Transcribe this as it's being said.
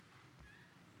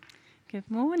Good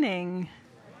morning.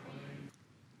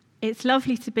 It's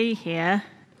lovely to be here.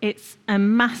 It's a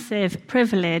massive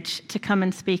privilege to come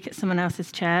and speak at someone else's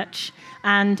church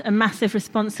and a massive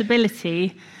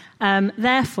responsibility.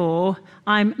 Therefore,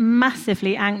 I'm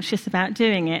massively anxious about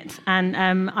doing it. And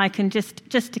I can just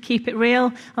to keep it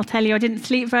real, I'll tell you I didn't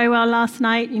sleep very well last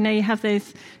night. You know, you have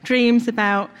those dreams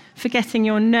about forgetting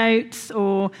your notes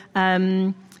or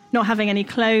not having any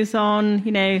clothes on,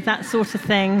 you know, that sort of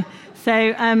thing. So,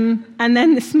 and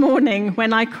then this morning,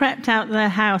 when I crept out the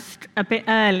house a bit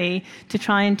early to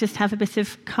try and just have a bit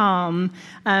of calm,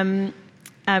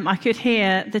 I could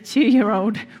hear the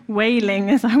 2-year-old wailing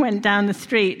as I went down the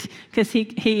street because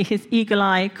his eagle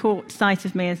eye caught sight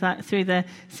of me as that through the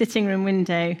sitting room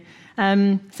window.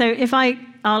 So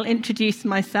I'll introduce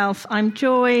myself. I'm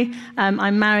Joy.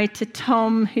 I'm married to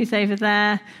Tom, who's over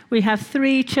there. We have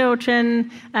 3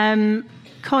 children.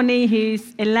 Connie,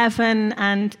 who's 11,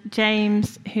 and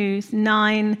James, who's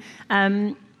 9.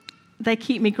 They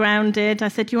keep me grounded. I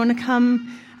said, do you want to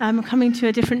come? I'm coming to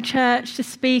a different church to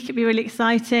speak. It'd be really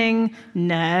exciting.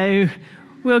 No,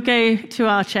 we'll go to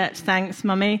our church, thanks,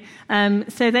 Mummy.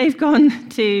 So they've gone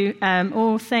to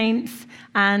All Saints,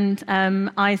 and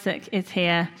Isaac is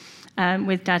here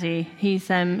with Daddy. He's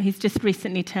just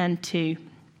recently turned 2.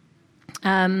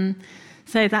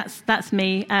 So that's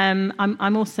me.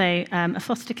 I'm also a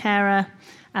foster carer,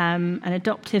 an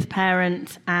adoptive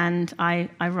parent, and I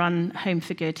run Home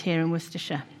for Good here in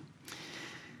Worcestershire.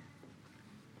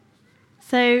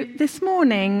 So this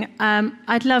morning,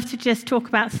 I'd love to just talk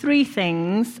about 3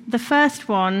 things. The first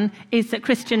one is that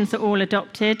Christians are all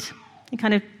adopted. It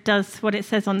kind of does what it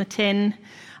says on the tin.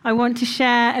 I want to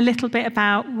share a little bit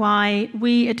about why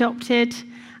we adopted.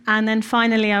 And then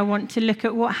finally, I want to look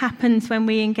at what happens when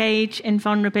we engage in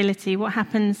vulnerability, what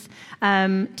happens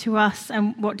to us,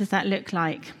 and what does that look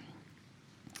like.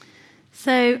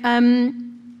 So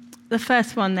the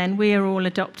first one then, we are all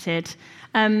adopted.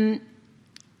 When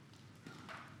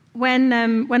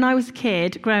I was a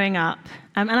kid growing up,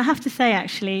 and I have to say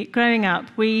actually, growing up,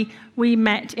 we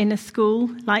met in a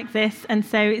school like this, and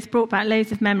so it's brought back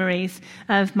loads of memories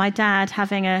of my dad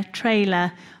having a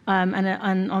trailer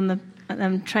and on the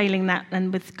trailing that,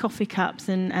 and with coffee cups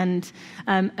and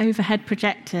overhead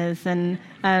projectors and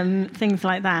things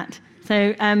like that.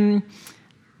 So I'm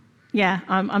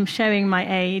showing my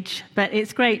age, but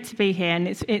it's great to be here, and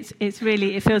it's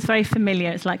really, it feels very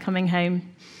familiar. It's like coming home.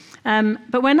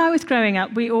 But when I was growing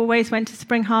up, we always went to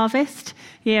Spring Harvest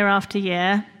year after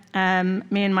year.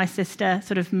 Me and my sister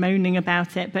sort of moaning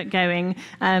about it, but going.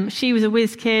 She was a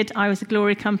whiz kid. I was a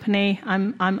Glory Company.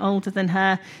 I'm older than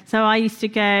her. So I used to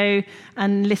go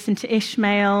and listen to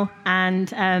Ishmael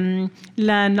and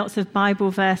learn lots of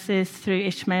Bible verses through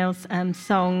Ishmael's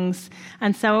songs.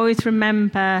 And so I always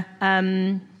remember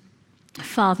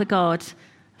Father God,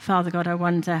 I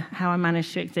wonder how I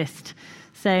managed to exist.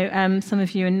 So some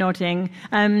of you are nodding.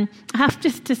 I have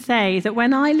just to say that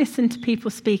when I listen to people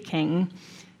speaking,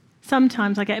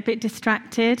 sometimes I get a bit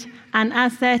distracted, and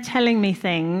as they're telling me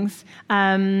things,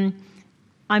 I'm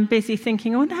busy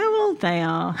thinking, I wonder how old they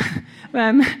are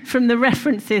from the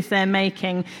references they're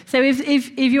making. So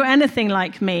if you're anything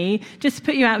like me, just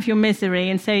put you out of your misery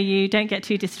and so you don't get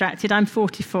too distracted. I'm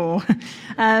 44.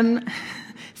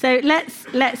 So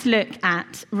let's look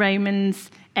at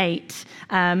Romans 8,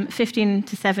 15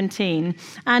 to 17.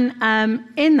 And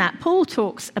in that, Paul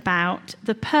talks about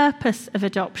the purpose of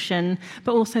adoption,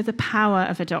 but also the power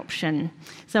of adoption.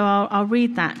 So I'll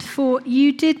read that. For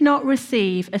you did not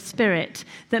receive a spirit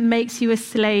that makes you a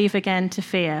slave again to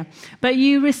fear, but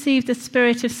you received the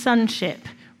spirit of sonship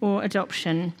or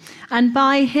adoption. And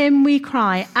by him we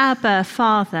cry, Abba,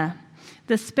 Father.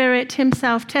 The Spirit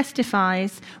himself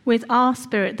testifies with our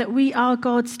spirit that we are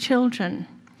God's children.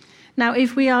 Now,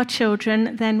 if we are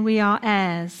children, then we are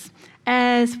heirs,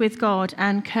 heirs with God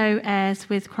and co-heirs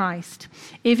with Christ,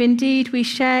 if indeed we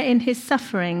share in his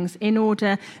sufferings, in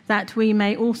order that we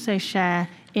may also share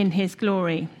in his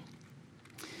glory.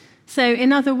 So,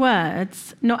 in other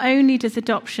words, not only does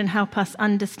adoption help us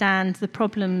understand the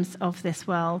problems of this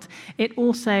world, it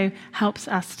also helps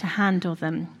us to handle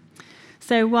them.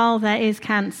 So, while there is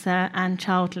cancer and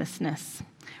childlessness,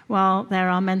 while there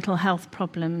are mental health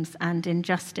problems and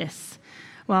injustice,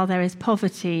 while there is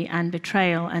poverty and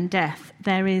betrayal and death,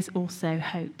 there is also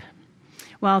hope.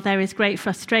 While there is great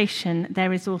frustration,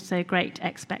 there is also great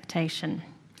expectation.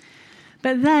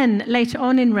 But then, later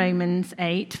on in Romans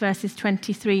 8, verses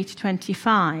 23 to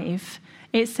 25,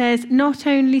 it says, not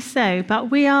only so,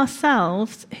 but we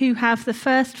ourselves, who have the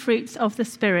first fruits of the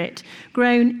Spirit,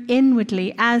 groan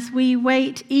inwardly as we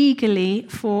wait eagerly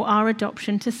for our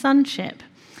adoption to sonship,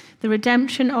 the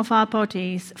redemption of our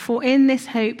bodies, for in this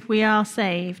hope we are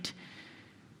saved.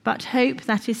 But hope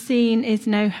that is seen is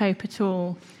no hope at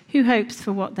all. Who hopes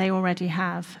for what they already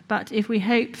have? But if we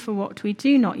hope for what we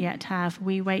do not yet have,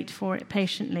 we wait for it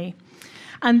patiently.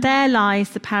 And there lies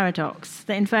the paradox,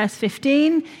 that in verse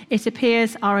 15, it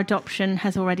appears our adoption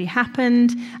has already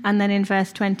happened, and then in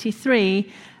verse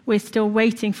 23, we're still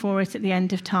waiting for it at the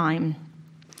end of time.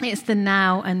 It's the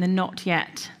now and the not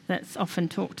yet that's often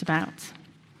talked about.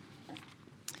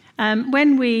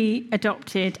 When we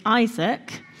adopted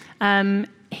Isaac,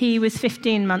 he was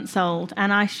 15 months old,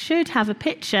 and I should have a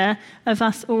picture of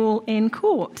us all in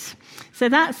court. So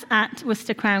that's at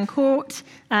Worcester Crown Court,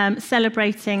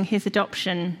 celebrating his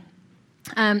adoption.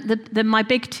 My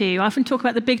big two, I often talk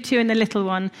about the big two and the little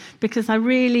one, because I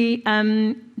really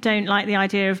don't like the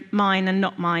idea of mine and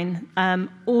not mine.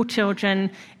 All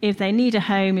children, if they need a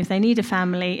home, if they need a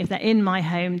family, if they're in my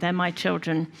home, they're my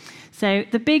children. So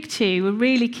the big two were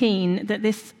really keen that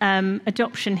this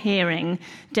adoption hearing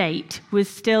date was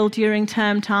still during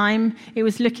term time. It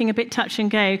was looking a bit touch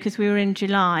and go because we were in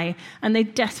July, and they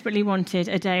desperately wanted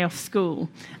a day off school.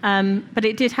 But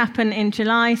it did happen in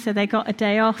July, so they got a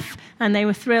day off, and they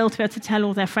were thrilled to be able to tell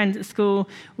all their friends at school,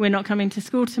 we're not coming to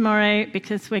school tomorrow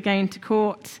because we're going to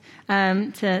court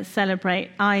to celebrate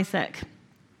Isaac.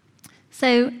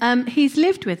 So he's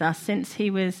lived with us since he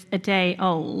was a day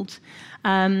old.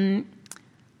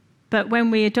 But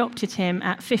when we adopted him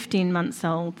at 15 months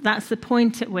old, that's the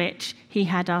point at which he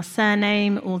had our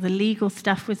surname, all the legal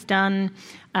stuff was done.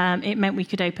 It meant we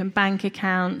could open bank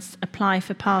accounts, apply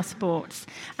for passports.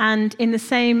 And in the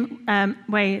same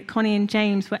way Connie and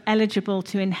James were eligible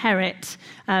to inherit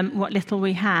what little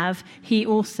we have, he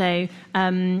also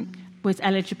was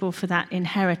eligible for that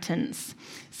inheritance.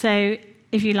 So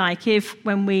if you like, if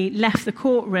when we left the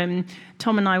courtroom,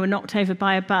 Tom and I were knocked over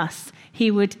by a bus, he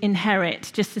would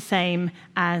inherit just the same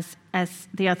as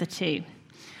the other two.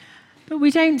 But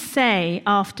we don't say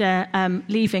after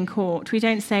leaving court, we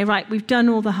don't say, right, we've done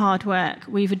all the hard work,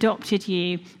 we've adopted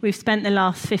you, we've spent the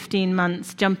last 15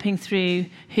 months jumping through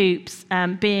hoops,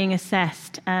 being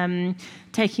assessed,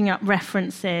 taking up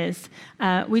references.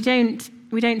 We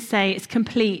don't say it's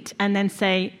complete and then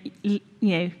say,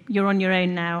 you're on your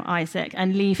own now, Isaac,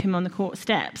 and leave him on the court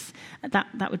steps.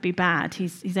 That would be bad.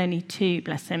 He's only 2,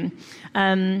 bless him.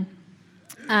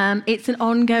 It's an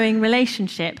ongoing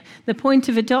relationship. The point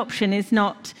of adoption is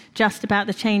not just about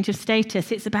the change of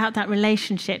status. It's about that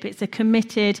relationship. It's a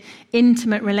committed,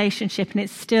 intimate relationship, and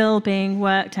it's still being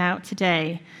worked out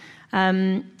today.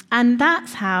 And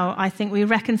that's how I think we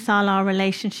reconcile our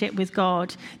relationship with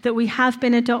God, that we have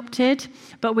been adopted,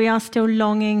 but we are still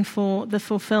longing for the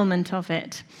fulfillment of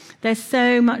it. There's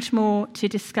so much more to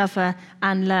discover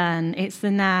and learn. It's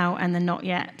the now and the not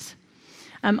yet.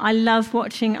 I love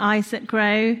watching Isaac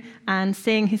grow and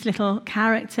seeing his little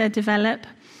character develop.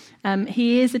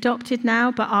 He is adopted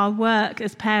now, but our work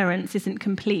as parents isn't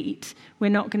complete.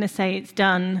 We're not going to say it's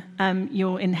done,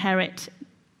 you'll inherit,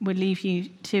 we'll leave you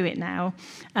to it now.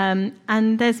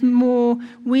 And there's more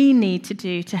we need to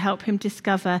do to help him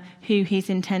discover who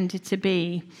he's intended to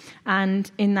be.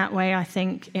 And in that way, I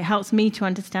think it helps me to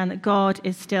understand that God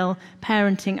is still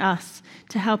parenting us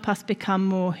to help us become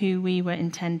more who we were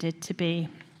intended to be.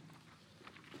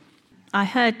 I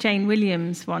heard Jane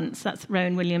Williams once, that's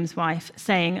Rowan Williams' wife,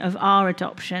 saying of our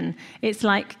adoption, it's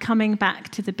like coming back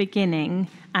to the beginning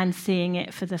and seeing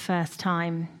it for the first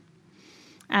time.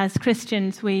 As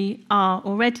Christians, we are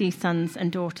already sons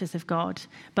and daughters of God,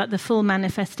 but the full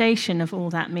manifestation of all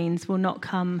that means will not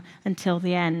come until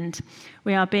the end.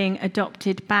 We are being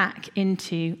adopted back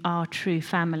into our true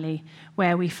family,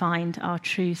 where we find our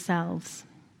true selves.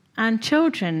 And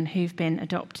children who've been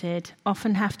adopted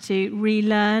often have to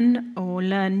relearn or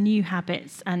learn new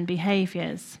habits and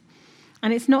behaviours.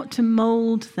 And it's not to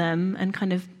mould them and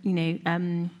kind of,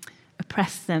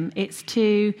 oppress them. It's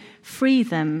to free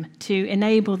them, to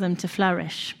enable them to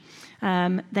flourish.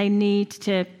 They need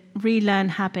to relearn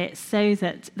habits so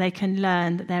that they can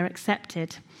learn that they're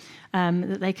accepted,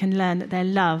 that they can learn that they're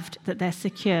loved, that they're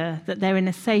secure, that they're in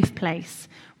a safe place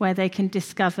where they can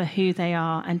discover who they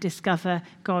are and discover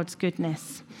God's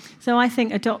goodness. So I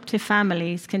think adoptive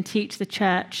families can teach the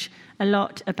church a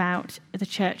lot about the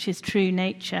church's true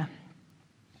nature.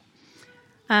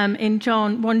 In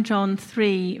 1 John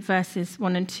 3, verses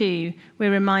 1 and 2,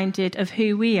 we're reminded of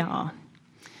who we are.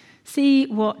 See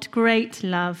what great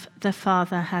love the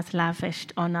Father has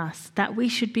lavished on us, that we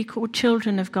should be called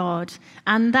children of God,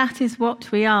 and that is what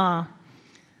we are.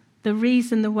 The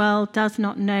reason the world does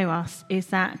not know us is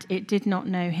that it did not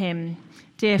know him.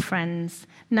 Dear friends,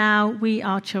 now we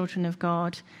are children of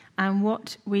God, and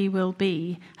what we will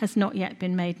be has not yet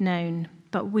been made known.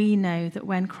 But we know that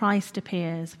when Christ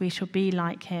appears, we shall be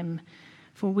like him,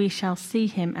 for we shall see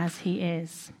him as he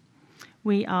is.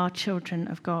 We are children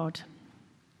of God.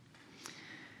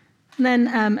 And then,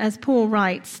 as Paul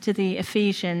writes to the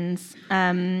Ephesians,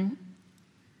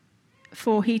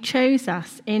 for he chose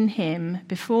us in him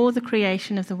before the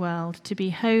creation of the world to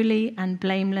be holy and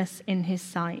blameless in his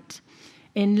sight.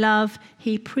 In love,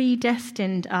 he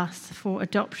predestined us for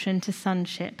adoption to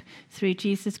sonship through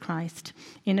Jesus Christ,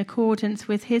 in accordance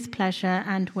with his pleasure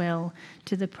and will,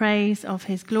 to the praise of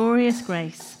his glorious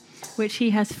grace, which he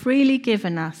has freely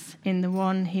given us in the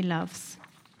one he loves.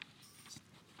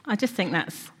 I just think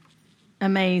that's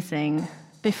amazing.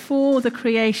 Before the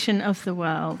creation of the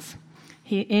world,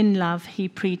 in love, he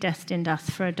predestined us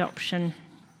for adoption.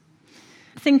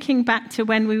 Thinking back to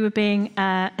when we were being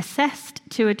assessed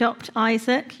to adopt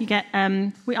Isaac,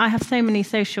 I have so many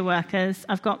social workers.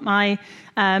 I've got my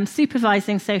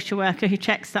supervising social worker who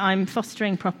checks that I'm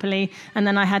fostering properly, and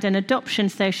then I had an adoption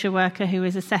social worker who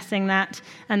was assessing that,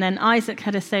 and then Isaac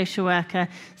had a social worker.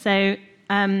 So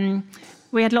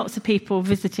we had lots of people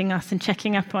visiting us and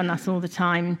checking up on us all the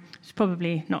time. It's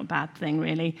probably not a bad thing,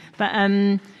 really. But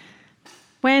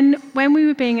when we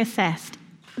were being assessed,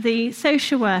 the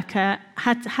social worker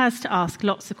has to ask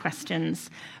lots of questions.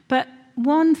 But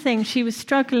one thing she was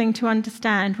struggling to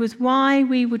understand was why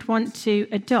we would want to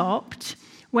adopt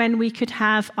when we could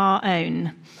have our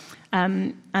own.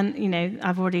 And,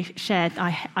 I've already shared,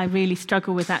 I really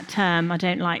struggle with that term. I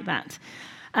don't like that.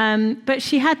 But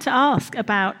she had to ask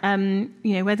about,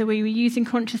 whether we were using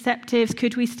contraceptives,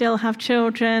 could we still have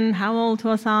children, how old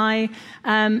was I?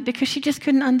 Because she just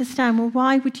couldn't understand, well,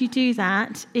 why would you do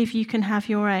that if you can have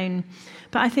your own?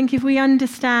 But I think if we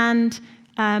understand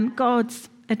God's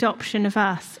adoption of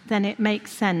us, then it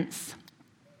makes sense.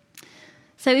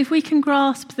 So if we can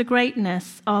grasp the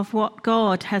greatness of what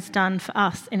God has done for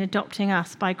us in adopting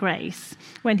us by grace,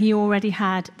 when he already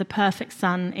had the perfect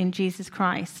Son in Jesus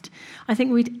Christ, I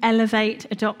think we'd elevate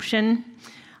adoption.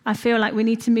 I feel like we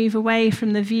need to move away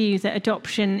from the view that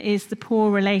adoption is the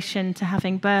poor relation to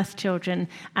having birth children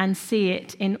and see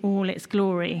it in all its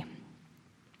glory.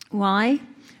 Why?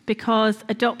 Because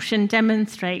adoption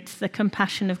demonstrates the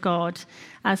compassion of God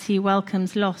as he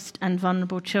welcomes lost and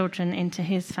vulnerable children into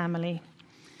his family.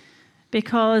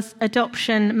 Because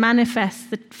adoption manifests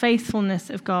the faithfulness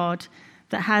of God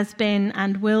that has been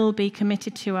and will be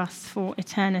committed to us for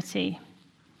eternity.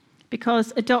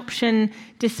 Because adoption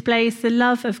displays the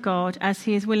love of God as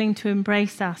he is willing to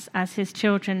embrace us as his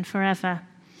children forever.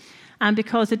 And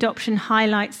because adoption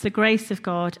highlights the grace of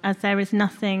God as there is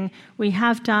nothing we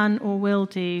have done or will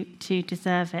do to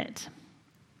deserve it.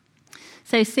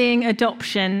 So seeing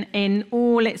adoption in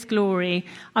all its glory,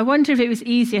 I wonder if it was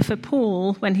easier for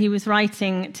Paul when he was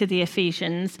writing to the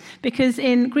Ephesians, because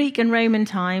in Greek and Roman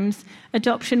times,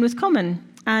 adoption was common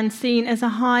and seen as a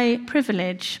high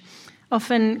privilege,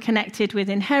 often connected with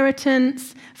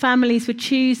inheritance. Families would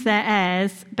choose their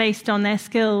heirs based on their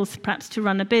skills, perhaps to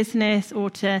run a business or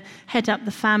to head up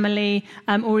the family,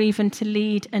 or even to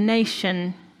lead a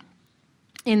nation.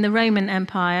 In the Roman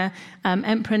Empire,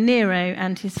 Emperor Nero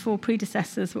and his 4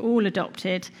 predecessors were all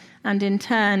adopted, and in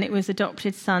turn it was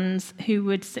adopted sons who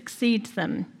would succeed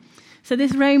them. So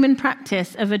this Roman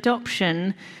practice of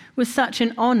adoption was such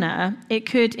an honour, it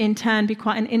could in turn be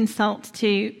quite an insult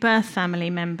to birth family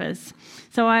members.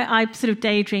 So I sort of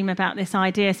daydream about this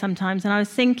idea sometimes, and I was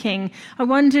thinking, I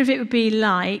wonder if it would be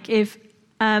like if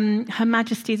Her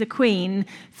Majesty the Queen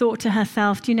thought to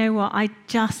herself, do you know what, I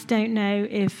just don't know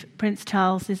if Prince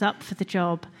Charles is up for the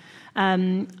job.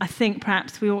 I think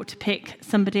perhaps we ought to pick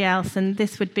somebody else, and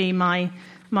this would be my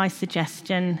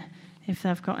suggestion, if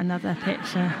I've got another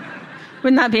picture.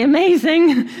 Wouldn't that be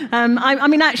amazing?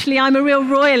 Actually, I'm a real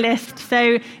royalist,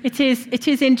 so it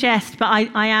is in jest, but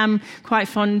I am quite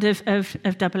fond of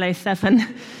 007.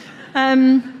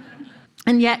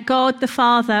 And yet God the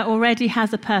Father already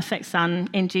has a perfect Son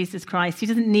in Jesus Christ. He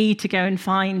doesn't need to go and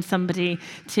find somebody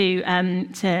to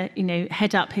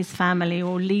head up his family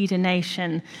or lead a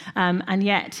nation. And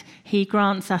yet he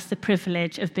grants us the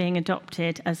privilege of being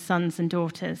adopted as sons and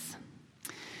daughters.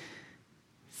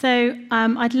 So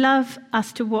I'd love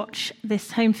us to watch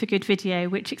this Home for Good video,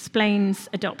 which explains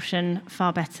adoption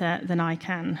far better than I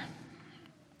can.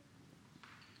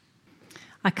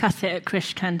 I cut it at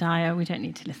Krish Kandiah. We don't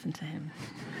need to listen to him.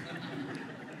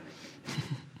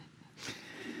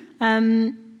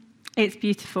 It's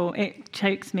beautiful. It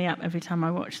chokes me up every time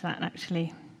I watch that,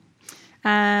 actually.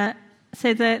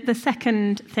 So the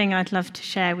second thing I'd love to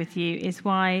share with you is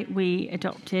why we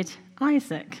adopted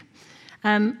Isaac.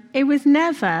 It was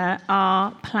never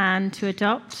our plan to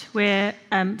adopt. We're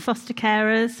foster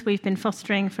carers. We've been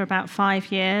fostering for about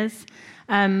 5 years.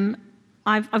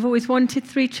 I've always wanted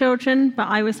 3 children, but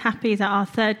I was happy that our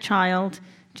 3rd child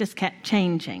just kept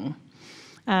changing.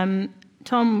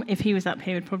 Tom, if he was up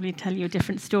here, would probably tell you a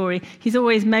different story. He's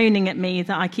always moaning at me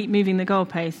that I keep moving the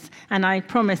goalposts, and I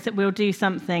promise that we'll do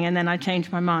something, and then I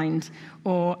change my mind.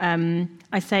 Or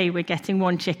I say we're getting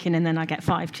 1 chicken, and then I get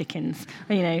 5 chickens.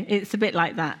 It's a bit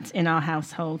like that in our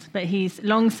household. But he's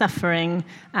long-suffering,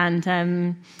 and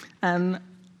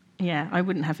I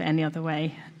wouldn't have it any other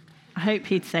way. I hope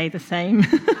he'd say the same.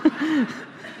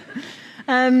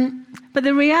 But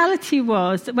the reality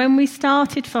was that when we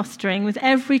started fostering, with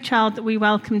every child that we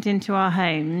welcomed into our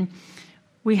home,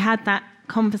 we had that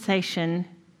conversation.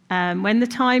 When the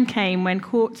time came when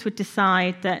courts would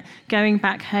decide that going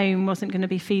back home wasn't going to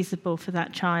be feasible for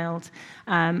that child,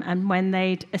 and when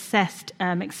they'd assessed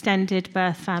extended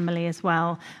birth family as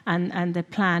well, and the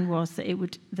plan was that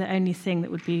the only thing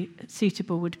that would be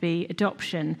suitable would be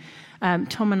adoption,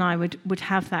 Tom and I would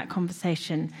have that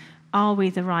conversation. Are we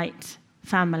the right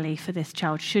family for this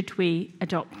child? Should we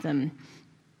adopt them?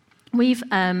 We've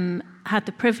had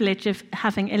the privilege of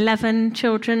having 11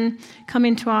 children come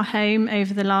into our home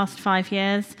over the last 5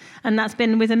 years, and that's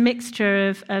been with a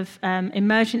mixture of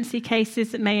emergency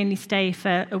cases that may only stay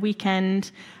for a weekend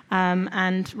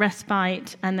and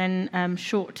respite, and then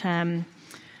short-term.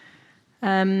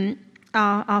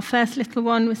 Our first little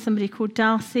one was somebody called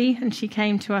Darcy, and she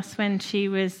came to us when she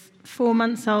was 4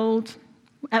 months old.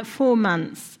 At 4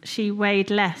 months, she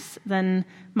weighed less than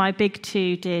my big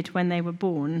 2 did when they were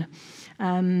born.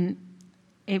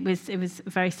 It was a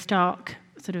very stark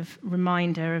sort of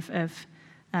reminder of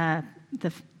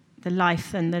the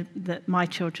life that my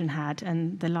children had,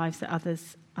 and the lives that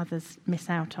others miss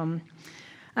out on.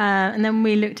 And then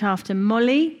we looked after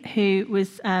Molly, who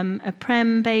was a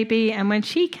prem baby, and when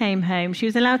she came home, she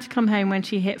was allowed to come home when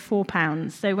she hit 4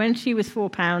 pounds. So when she was 4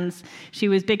 pounds, she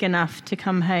was big enough to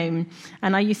come home,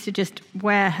 and I used to just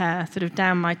wear her sort of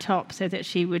down my top so that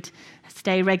she would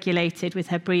stay regulated with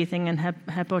her breathing and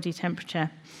her body temperature.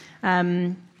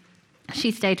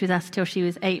 She stayed with us till she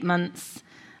was 8 months.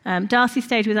 Darcy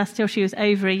stayed with us till she was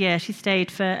over a year. She stayed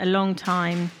for a long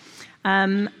time.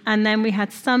 And then we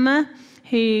had Summer,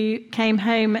 who came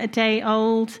home a day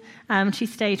old. She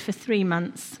stayed for 3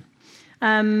 months.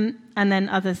 And then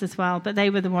others as well, but they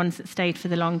were the ones that stayed for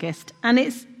the longest. And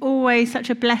it's always such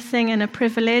a blessing and a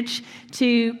privilege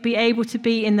to be able to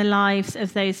be in the lives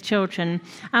of those children.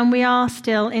 And we are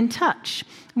still in touch,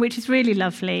 which is really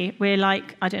lovely. We're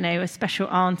like, I don't know, a special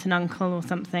aunt and uncle or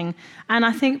something. And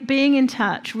I think being in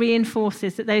touch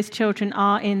reinforces that those children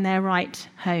are in their right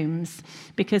homes,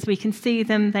 because we can see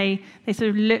them, they sort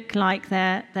of look like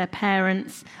their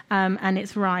parents, and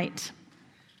it's right.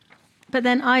 But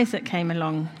then Isaac came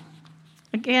along.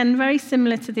 Again, very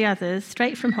similar to the others,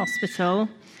 straight from hospital.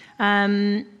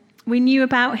 We knew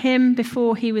about him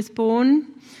before he was born,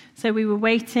 so we were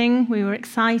waiting, we were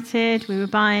excited, we were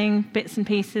buying bits and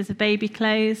pieces of baby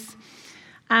clothes.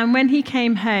 And when he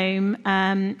came home,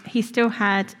 he still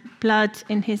had blood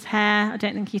in his hair. I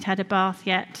don't think he'd had a bath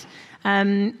yet.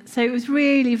 So it was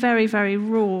really very, very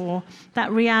raw,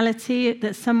 that reality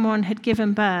that someone had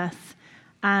given birth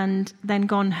and then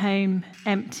gone home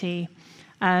empty.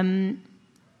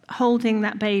 Holding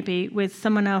that baby with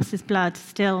someone else's blood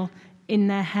still in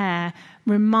their hair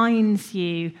reminds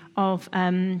you of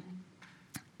the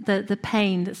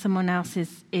pain that someone else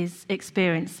is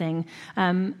experiencing.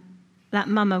 That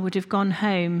mama would have gone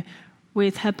home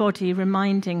with her body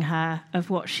reminding her of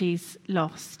what she's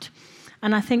lost.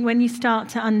 And I think when you start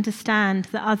to understand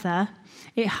the other,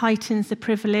 it heightens the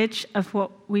privilege of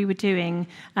what we were doing.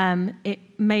 It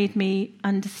made me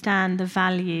understand the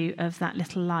value of that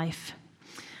little life.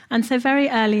 And so very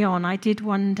early on, I did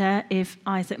wonder if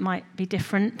Isaac might be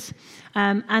different.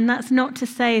 And that's not to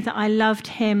say that I loved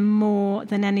him more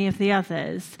than any of the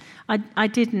others. I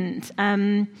didn't.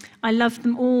 I loved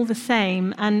them all the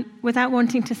same. And without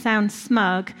wanting to sound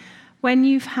smug, when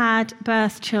you've had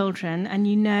birth children and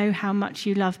you know how much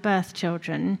you love birth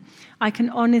children, I can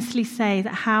honestly say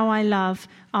that how I love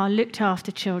our looked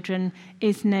after children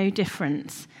is no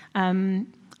different.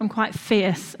 I'm quite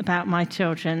fierce about my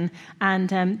children, and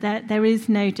there is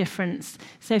no difference.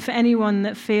 So for anyone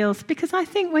that feels, because I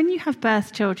think when you have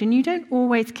birth children, you don't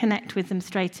always connect with them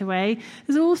straight away.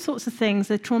 There's all sorts of things,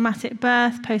 a traumatic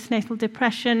birth, postnatal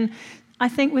depression. I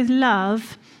think with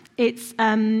love, it's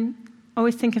I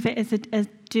always think of it as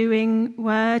doing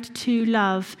word, to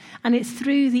love. And it's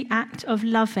through the act of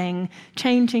loving,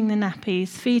 changing the nappies,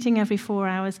 feeding every 4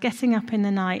 hours, getting up in the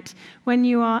night. When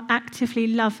you are actively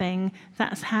loving,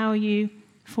 that's how you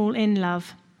fall in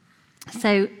love.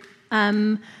 So,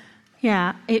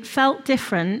 it felt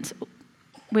different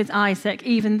with Isaac,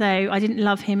 even though I didn't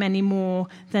love him any more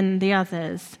than the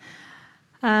others.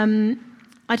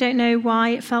 I don't know why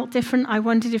it felt different. I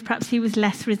wondered if perhaps he was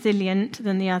less resilient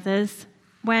than the others.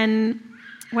 When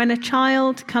a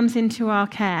child comes into our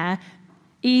care,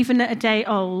 even at a day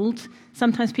old,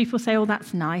 sometimes people say, oh,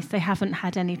 that's nice, they haven't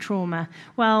had any trauma.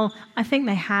 Well, I think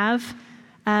they have.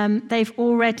 They've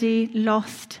already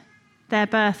lost their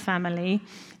birth family,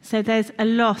 so there's a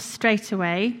loss straight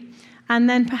away. And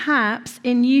then perhaps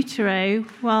in utero,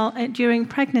 during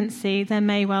pregnancy, there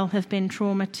may well have been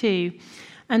trauma too.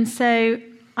 And so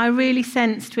I really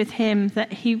sensed with him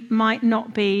that he might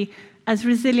not be as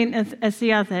resilient as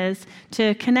the others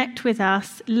to connect with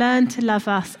us, learn to love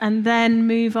us, and then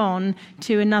move on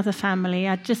to another family.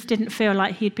 I just didn't feel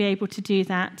like he'd be able to do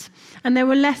that. And there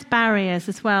were less barriers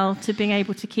as well to being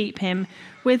able to keep him.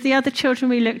 With the other children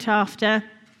we looked after,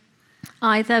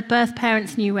 either birth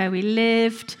parents knew where we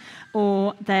lived,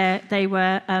 or they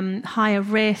were higher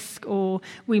risk, or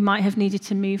we might have needed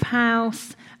to move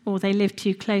house, or they lived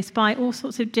too close by, all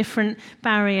sorts of different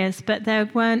barriers, but there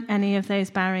weren't any of those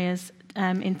barriers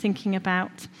in thinking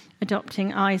about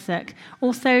adopting Isaac.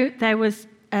 Also, there was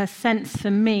a sense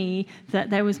for me that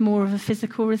there was more of a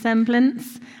physical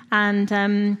resemblance,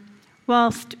 and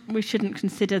whilst we shouldn't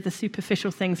consider the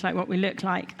superficial things like what we look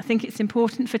like, I think it's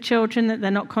important for children that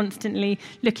they're not constantly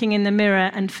looking in the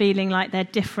mirror and feeling like they're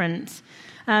different.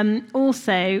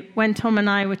 Also, when Tom and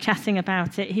I were chatting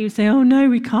about it, he would say, oh, no,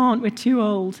 we can't, we're too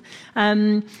old.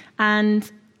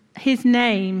 And his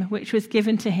name, which was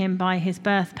given to him by his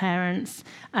birth parents,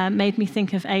 made me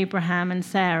think of Abraham and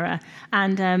Sarah.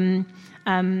 And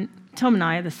Tom and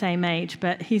I are the same age,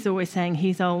 but he's always saying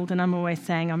he's old, and I'm always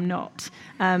saying I'm not.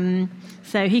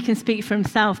 So he can speak for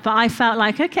himself. But I felt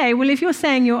like, okay, well, if you're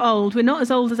saying you're old, we're not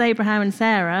as old as Abraham and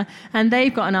Sarah, and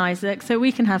they've got an Isaac, so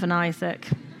we can have an Isaac.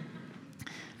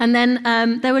 And then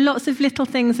there were lots of little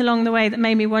things along the way that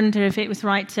made me wonder if it was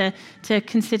right to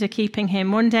consider keeping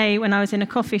him. One day when I was in a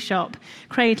coffee shop,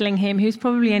 cradling him, he was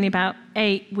probably only about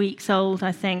 8 weeks old,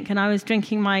 I think, and I was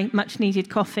drinking my much-needed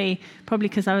coffee, probably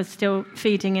because I was still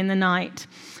feeding in the night.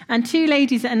 And 2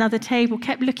 ladies at another table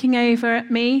kept looking over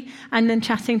at me and then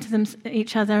chatting to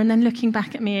each other and then looking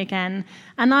back at me again.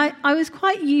 And I was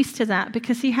quite used to that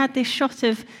because he had this shot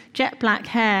of jet black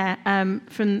hair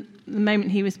from the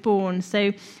moment he was born.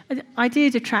 So I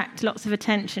did attract lots of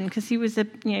attention because he was a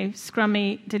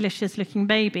scrummy, delicious-looking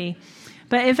baby.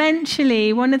 But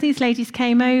eventually, one of these ladies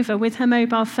came over with her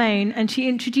mobile phone and she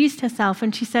introduced herself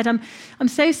and she said, I'm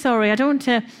so sorry, I don't want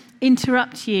to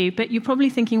interrupt you, but you're probably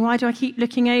thinking, why do I keep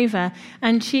looking over?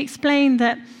 And she explained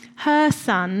that her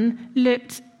son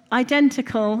looked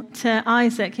identical to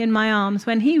Isaac in my arms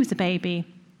when he was a baby.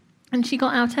 And she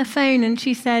got out her phone and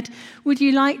she said, would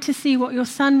you like to see what your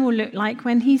son will look like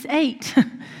when he's 8?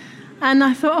 And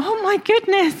I thought, oh my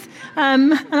goodness.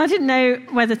 And I didn't know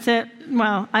whether to,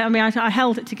 I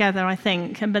held it together, I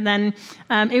think. But then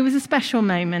it was a special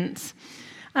moment.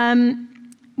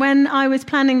 When I was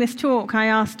planning this talk, I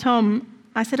asked Tom,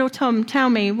 I said, oh, Tom, tell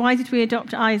me, why did we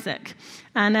adopt Isaac?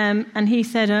 And he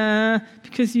said,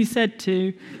 because you said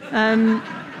to.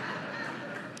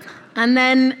 And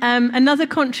then another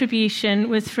contribution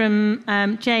was from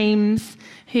James,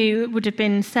 who would have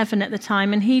been 7 at the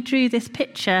time, and he drew this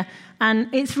picture, and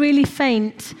it's really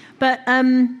faint, but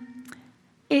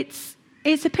it's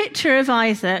a picture of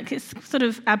Isaac. It's sort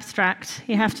of abstract.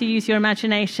 You have to use your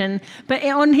imagination. But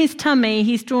on his tummy,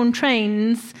 he's drawn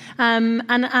trains, and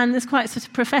it's quite sort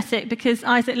of prophetic because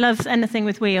Isaac loves anything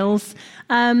with wheels.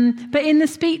 But in the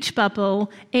speech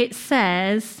bubble, it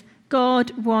says,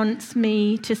 God wants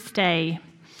me to stay.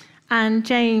 And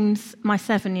James, my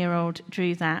 7-year-old,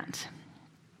 drew that.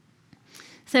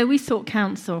 So we sought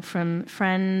counsel from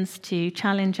friends to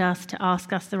challenge us, to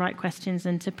ask us the right questions,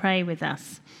 and to pray with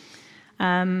us.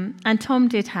 And Tom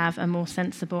did have a more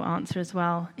sensible answer as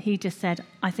well. He just said,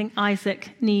 I think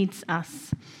Isaac needs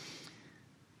us.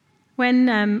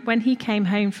 When he came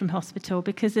home from hospital,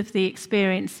 because of the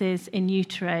experiences in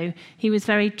utero, he was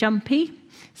very jumpy.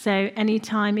 So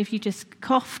anytime if you just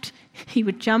coughed, he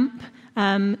would jump.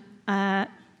 There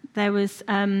was,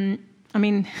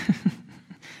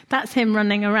 that's him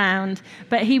running around.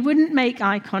 But he wouldn't make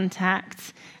eye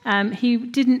contact. He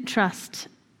didn't trust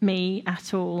me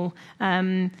at all.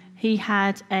 He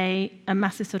had a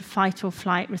massive sort of fight or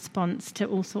flight response to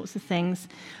all sorts of things.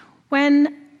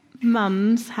 When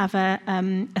mums have a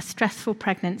stressful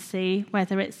pregnancy,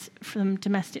 whether it's from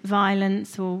domestic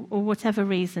violence or whatever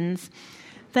reasons,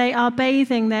 they are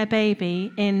bathing their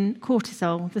baby in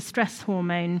cortisol, the stress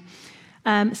hormone,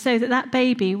 so that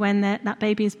baby, when that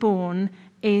baby is born,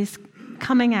 is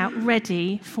coming out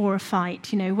ready for a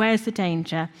fight. Where's the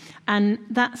danger? And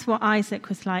that's what Isaac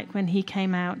was like when he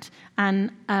came out.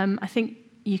 And I think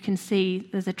you can see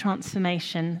there's a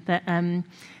transformation that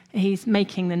he's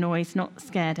making the noise, not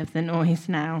scared of the noise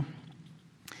now.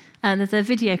 There's a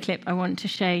video clip I want to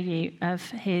show you of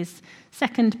his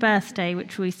second birthday,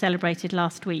 which we celebrated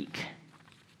last week.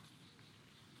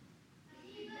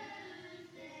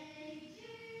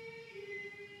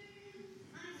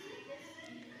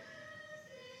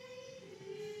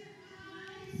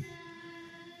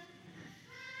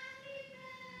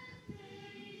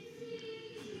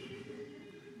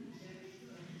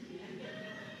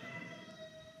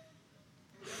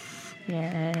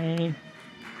 Yay.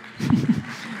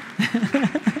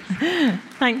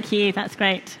 Thank you, that's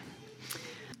great.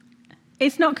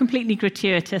 It's not completely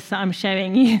gratuitous that I'm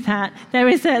showing you that. There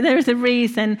is a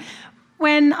reason.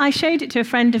 When I showed it to a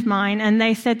friend of mine and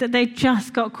they said that they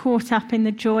just got caught up in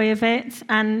the joy of it,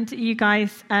 and you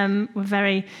guys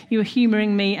were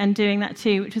humouring me and doing that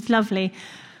too, which was lovely.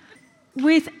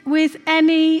 With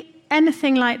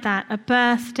anything like that, a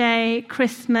birthday,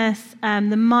 Christmas,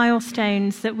 the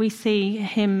milestones that we see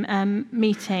him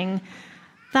meeting,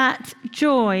 that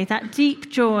joy, that deep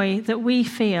joy that we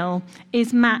feel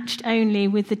is matched only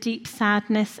with the deep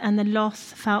sadness and the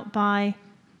loss felt by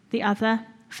the other,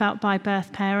 felt by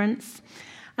birth parents.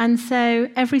 And so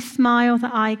every smile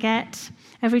that I get,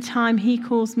 every time he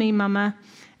calls me mama,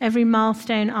 every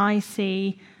milestone I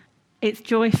see, it's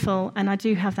joyful, and I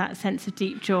do have that sense of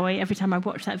deep joy. Every time I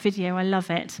watch that video, I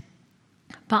love it.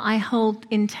 But I hold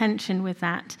in tension with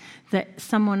that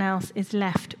someone else is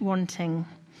left wanting.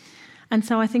 And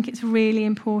so I think it's really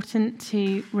important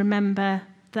to remember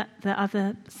that the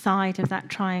other side of that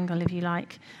triangle, if you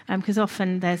like, because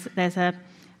often there's a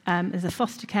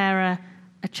foster carer,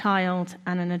 a child,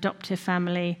 and an adoptive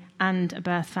family, and a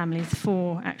birth family. It's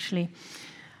 4, actually.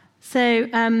 So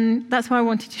that's why I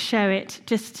wanted to show it,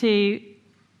 just to,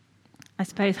 I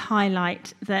suppose,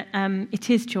 highlight that it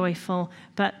is joyful,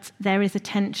 but there is a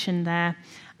tension there.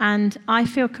 And I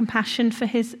feel compassion for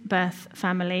his birth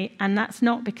family, and that's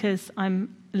not because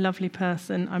I'm a lovely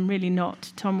person. I'm really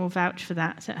not. Tom will vouch for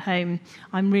that at home.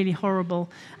 I'm really horrible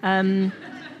to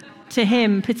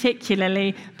him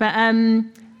particularly. But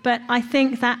I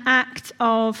think that act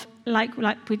of,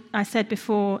 I said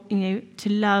before, to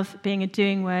love being a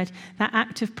doing word, that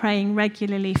act of praying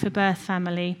regularly for birth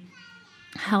family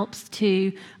helps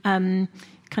to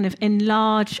kind of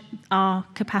enlarge our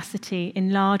capacity,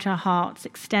 enlarge our hearts,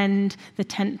 extend the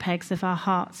tent pegs of our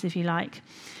hearts, if you like.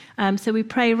 So we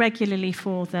pray regularly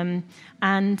for them.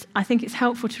 And I think it's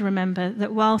helpful to remember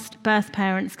that whilst birth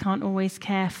parents can't always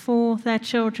care for their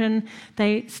children,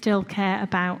 they still care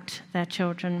about their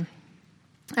children.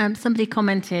 Somebody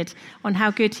commented on how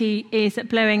good he is at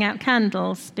blowing out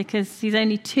candles, because he's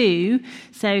only 2,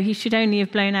 so he should only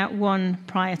have blown out 1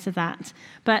 prior to that.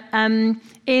 But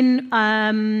in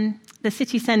the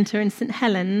city centre in St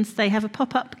Helens, they have a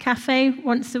pop-up cafe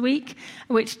once a week,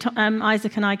 which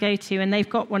Isaac and I go to, and they've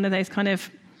got one of those kind of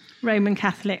Roman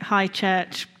Catholic high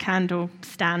church candle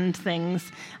stand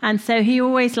things. And so he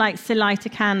always likes to light a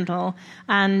candle,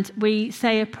 and we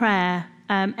say a prayer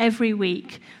every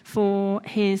week for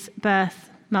his birth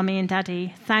mummy and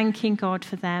daddy, thanking God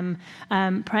for them,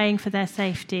 praying for their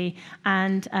safety,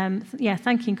 and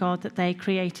thanking God that they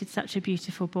created such a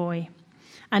beautiful boy.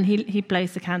 And he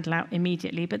blows the candle out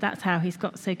immediately, but that's how he's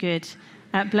got so good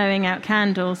at blowing out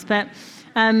candles. But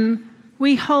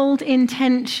we hold in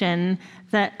tension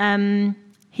that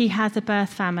he has a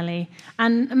birth family,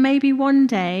 and maybe one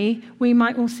day we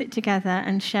might all sit together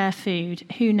and share food.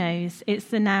 Who knows? It's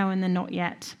the now and the not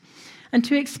yet. And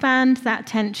to expand that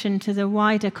tension to the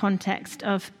wider context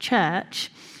of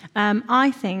church,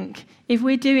 I think if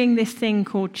we're doing this thing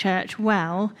called church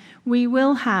well, we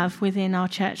will have within our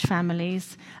church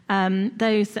families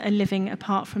those that are living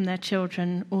apart from their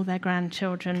children or their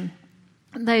grandchildren,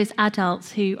 those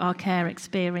adults who are care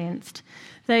experienced,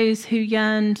 those who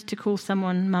yearned to call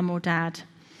someone mum or dad,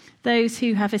 those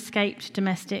who have escaped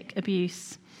domestic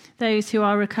abuse, those who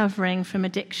are recovering from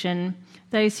addiction,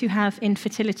 those who have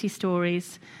infertility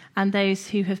stories, and those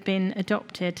who have been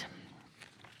adopted.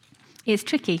 It's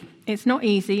tricky, it's not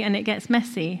easy, and it gets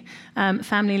messy.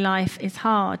 Family life is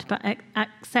hard, but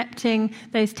accepting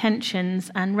those tensions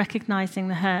and recognising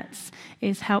the hurts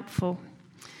is helpful.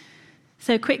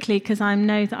 So quickly, because I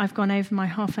know that I've gone over my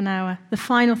half an hour, the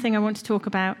final thing I want to talk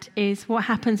about is what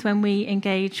happens when we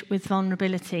engage with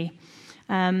vulnerability.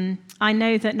 I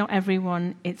know that not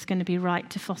everyone it's going to be right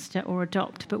to foster or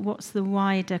adopt, but what's the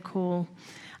wider call?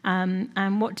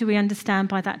 And what do we understand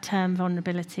by that term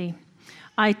vulnerability?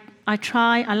 I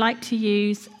like to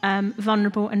use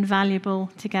vulnerable and valuable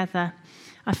together.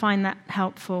 I find that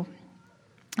helpful.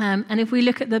 And if we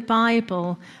look at the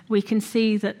Bible, we can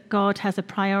see that God has a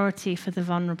priority for the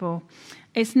vulnerable.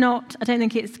 I don't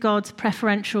think it's God's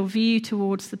preferential view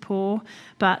towards the poor,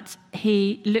 but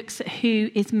he looks at who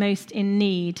is most in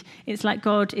need. It's like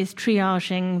God is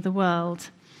triaging the world.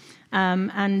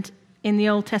 And in the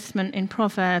Old Testament, in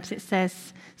Proverbs, it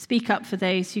says, "Speak up for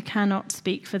those who cannot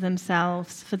speak for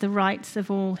themselves, for the rights of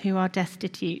all who are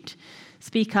destitute.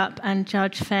 Speak up and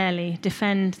judge fairly.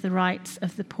 Defend the rights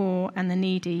of the poor and the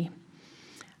needy."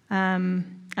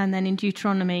 And then in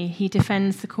Deuteronomy, he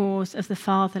defends the cause of the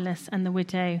fatherless and the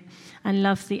widow and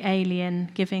loves the alien,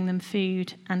 giving them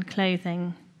food and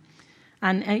clothing.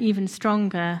 And even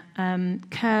stronger,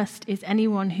 cursed is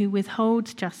anyone who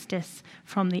withholds justice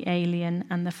from the alien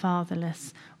and the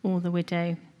fatherless or the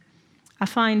widow. I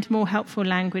find more helpful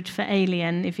language for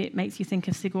alien, if it makes you think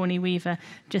of Sigourney Weaver,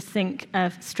 just think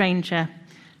of stranger.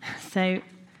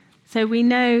 So we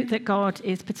know that God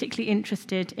is particularly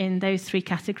interested in those three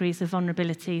categories of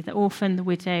vulnerability: the orphan, the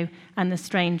widow, and the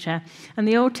stranger. And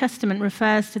the Old Testament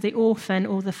refers to the orphan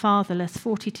or the fatherless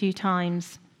 42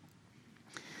 times.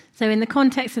 So in the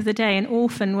context of the day, an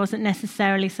orphan wasn't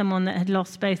necessarily someone that had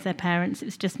lost both their parents. It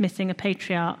was just missing a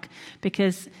patriarch,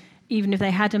 because even if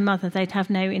they had a mother, they'd have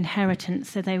no inheritance,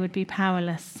 so they would be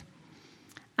powerless.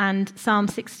 And Psalm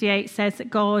 68 says that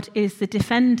God is the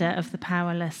defender of the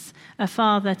powerless, a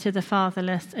father to the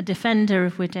fatherless, a defender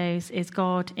of widows is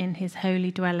God in his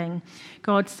holy dwelling.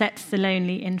 God sets the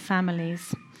lonely in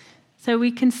families. So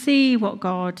we can see what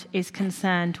God is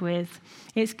concerned with.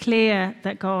 It's clear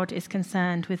that God is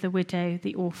concerned with the widow,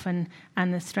 the orphan,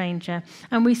 and the stranger.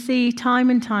 And we see time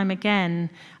and time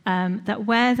again that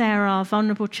where there are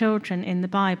vulnerable children in the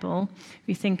Bible,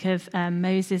 we think of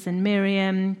Moses and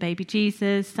Miriam, baby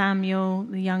Jesus, Samuel,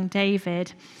 the young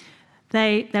David,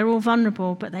 they're all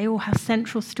vulnerable, but they all have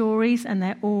central stories and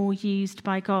they're all used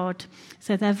by God.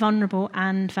 So they're vulnerable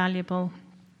and valuable.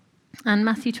 And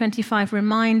Matthew 25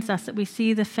 reminds us that we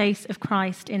see the face of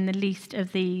Christ in the least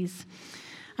of these.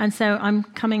 And so I'm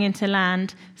coming into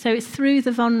land. So it's through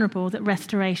the vulnerable that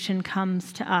restoration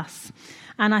comes to us.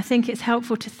 And I think it's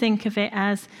helpful to think of it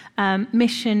as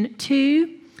mission to,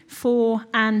 for,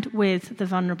 and with the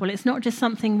vulnerable. It's not just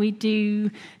something we do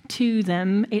to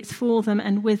them, it's for them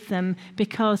and with them,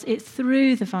 because it's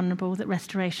through the vulnerable that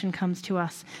restoration comes to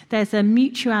us. There's a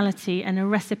mutuality and a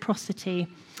reciprocity.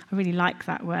 I really like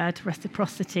that word,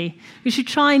 reciprocity. We should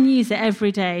try and use it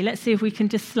every day. Let's see if we can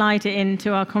just slide it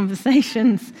into our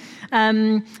conversations.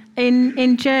 In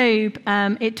Job,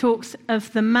 it talks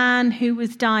of the man who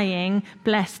was dying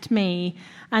blessed me.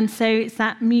 And so it's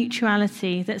that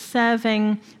mutuality, that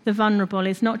serving the vulnerable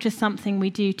is not just something we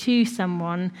do to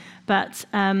someone, but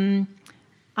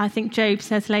I think Job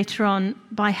says later on,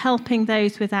 by helping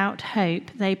those without hope,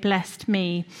 they blessed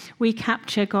me. We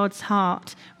capture God's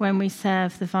heart when we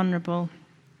serve the vulnerable.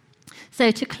 So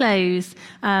to close,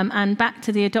 and back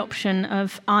to the adoption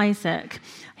of Isaac,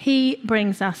 he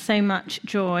brings us so much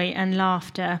joy and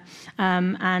laughter,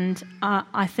 and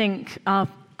I think our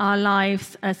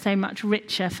lives are so much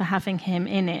richer for having him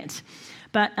in it.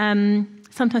 But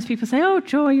sometimes people say, "Oh,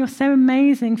 Joy, you're so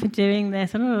amazing for doing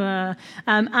this," and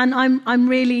I'm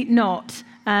really not.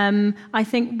 I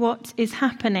think what is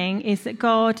happening is that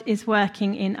God is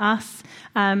working in us,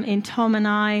 in Tom and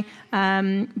I,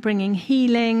 bringing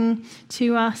healing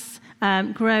to us,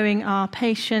 growing our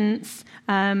patience,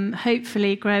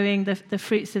 hopefully growing the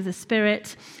fruits of the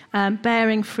Spirit,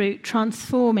 bearing fruit,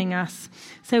 transforming us.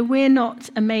 So we're not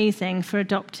amazing for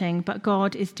adopting, but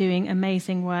God is doing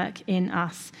amazing work in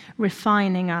us,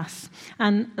 refining us.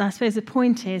 And I suppose the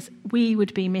point is we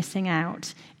would be missing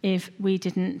out if we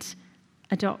didn't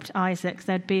adopt Isaac.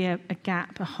 There'd be a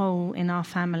gap, a hole in our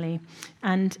family.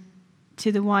 And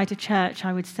to the wider church,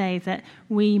 I would say that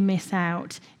we miss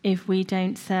out if we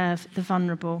don't serve the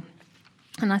vulnerable.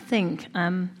 And I think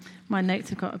my notes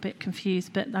have got a bit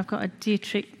confused, but I've got a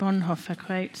Dietrich Bonhoeffer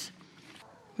quote,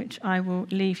 which I will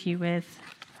leave you with.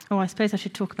 Oh, I suppose I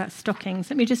should talk about stockings.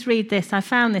 Let me just read this. I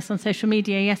found this on social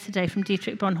media yesterday from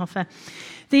Dietrich Bonhoeffer.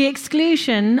 The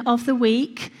exclusion of the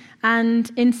weak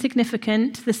and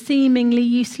insignificant, the seemingly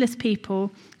useless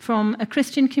people from a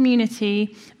Christian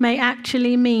community may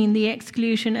actually mean the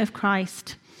exclusion of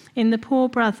Christ. In the poor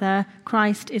brother,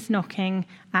 Christ is knocking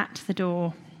at the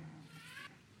door.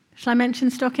 Shall I mention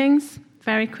stockings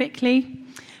very quickly?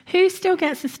 Who still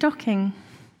gets a stocking?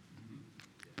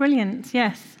 Brilliant,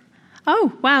 yes.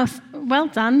 Oh, wow, well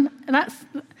done.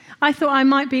 I thought I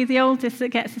might be the oldest that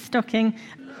gets a stocking.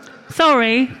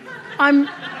 Sorry, I'm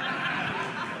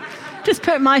just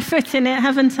put my foot in it,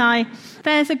 haven't I?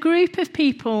 There's a group of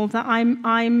people that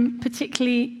I'm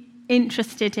particularly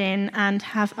interested in and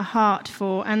have a heart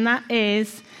for, and that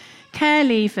is care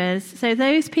leavers. So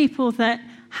those people that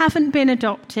haven't been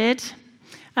adopted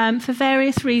for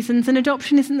various reasons, and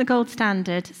adoption isn't the gold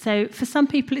standard. So for some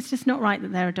people, it's just not right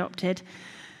that they're adopted.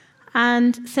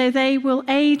 And so they will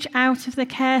age out of the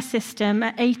care system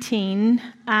at 18,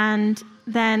 and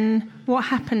then what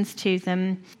happens to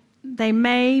them? They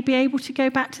may be able to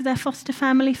go back to their foster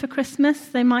family for Christmas.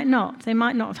 They might not. They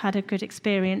might not have had a good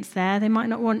experience there. They might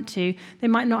not want to. They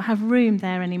might not have room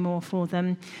there anymore for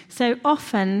them. So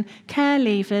often, care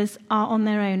leavers are on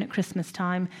their own at Christmas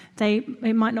time.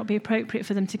 It might not be appropriate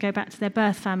for them to go back to their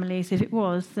birth families. If it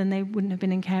was, then they wouldn't have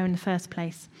been in care in the first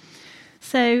place.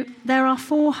 So there are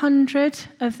 400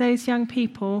 of those young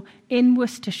people in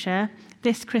Worcestershire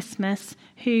this Christmas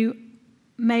who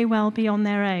may well be on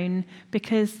their own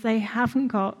because they haven't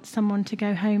got someone to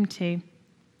go home to.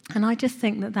 And I just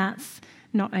think that that's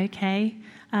not okay.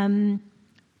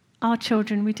 Our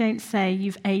children, we don't say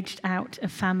you've aged out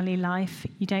of family life,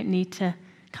 you don't need to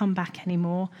come back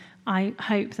anymore. I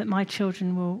hope that my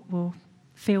children will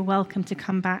feel welcome to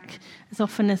come back as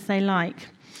often as they like.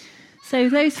 So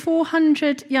those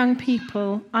 400 young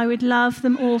people, I would love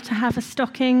them all to have a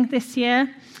stocking this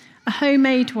year, a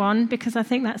homemade one, because I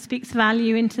think that speaks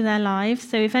value into their lives.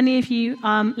 So if any of you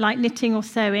like knitting or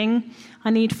sewing, I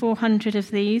need 400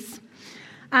 of these.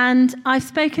 And I've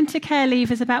spoken to care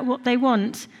leavers about what they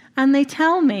want, and they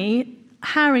tell me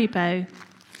Haribo.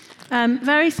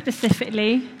 Very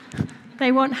specifically,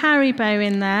 they want Haribo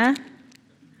in there.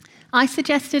 I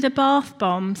suggested a bath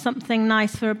bomb, something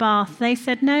nice for a bath. They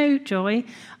said, no, Joy,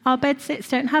 our bedsits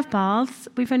don't have baths,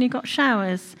 we've only got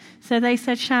showers. So they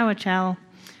said shower gel.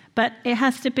 But it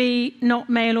has to be not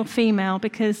male or female,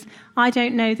 because I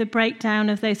don't know the breakdown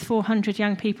of those 400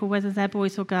 young people, whether they're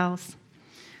boys or girls.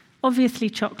 Obviously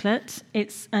chocolate,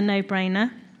 it's a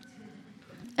no-brainer.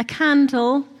 A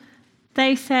candle,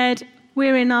 they said,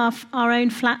 we're in our own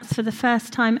flats for the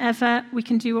first time ever. We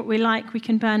can do what we like. We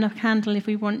can burn a candle if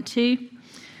we want to.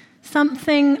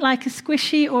 Something like a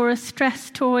squishy or a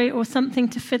stress toy or something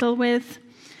to fiddle with.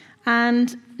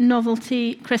 And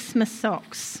novelty Christmas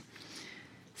socks.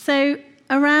 So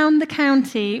around the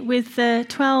county, with the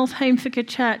 12 Home for Good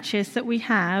churches that we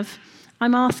have,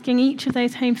 I'm asking each of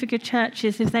those Home for Good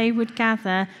churches if they would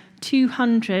gather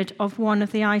 200 of one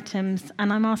of the items.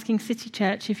 And I'm asking City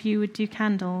Church if you would do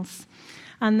candles.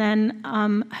 And then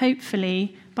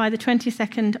hopefully by the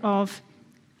 22nd of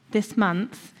this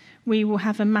month, we will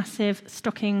have a massive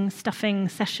stocking stuffing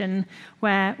session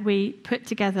where we put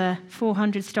together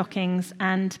 400 stockings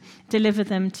and deliver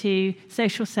them to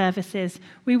social services.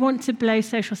 We want to blow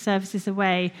social services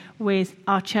away with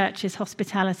our church's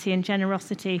hospitality and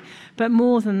generosity. But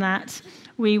more than that,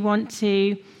 we want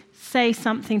to say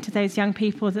something to those young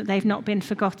people that they've not been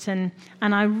forgotten.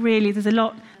 And there's a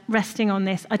lot resting on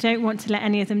this. I don't want to let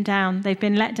any of them down. They've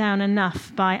been let down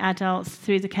enough by adults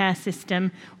through the care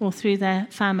system or through their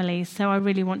families. So I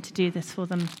really want to do this for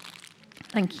them.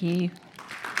 Thank you.